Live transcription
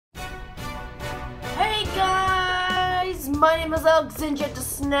My name is Alexandra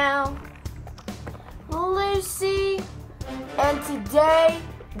Snell, Lucy, and today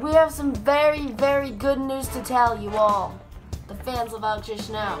we have some very, very good news to tell you all, the fans of Alexandra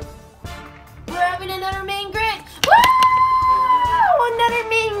Snell. We're having another meet and greet. Woo! Another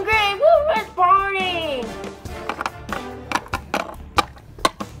meet and greet. Woo! Let's party!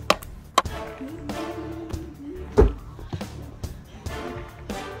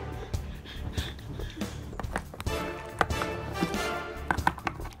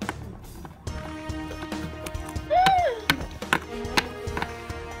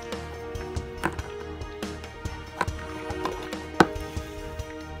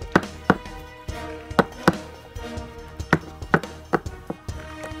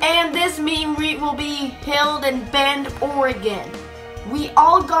 And this meet and greet will be held in Bend, Oregon. We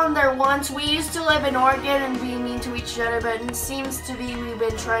all gone there once. We used to live in Oregon and be mean to each other, but it seems to be we've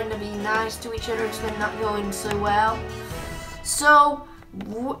been trying to be nice to each other. It's been not going so well. So,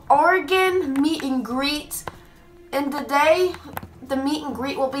 Oregon meet and greet. And today, the meet and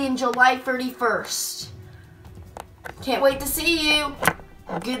greet will be in July 31st. Can't wait to see you.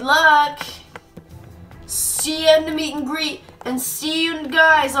 Good luck. See you in the meet and greet. And see you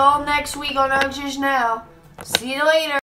guys all next week on Alexandra Snell. See you later.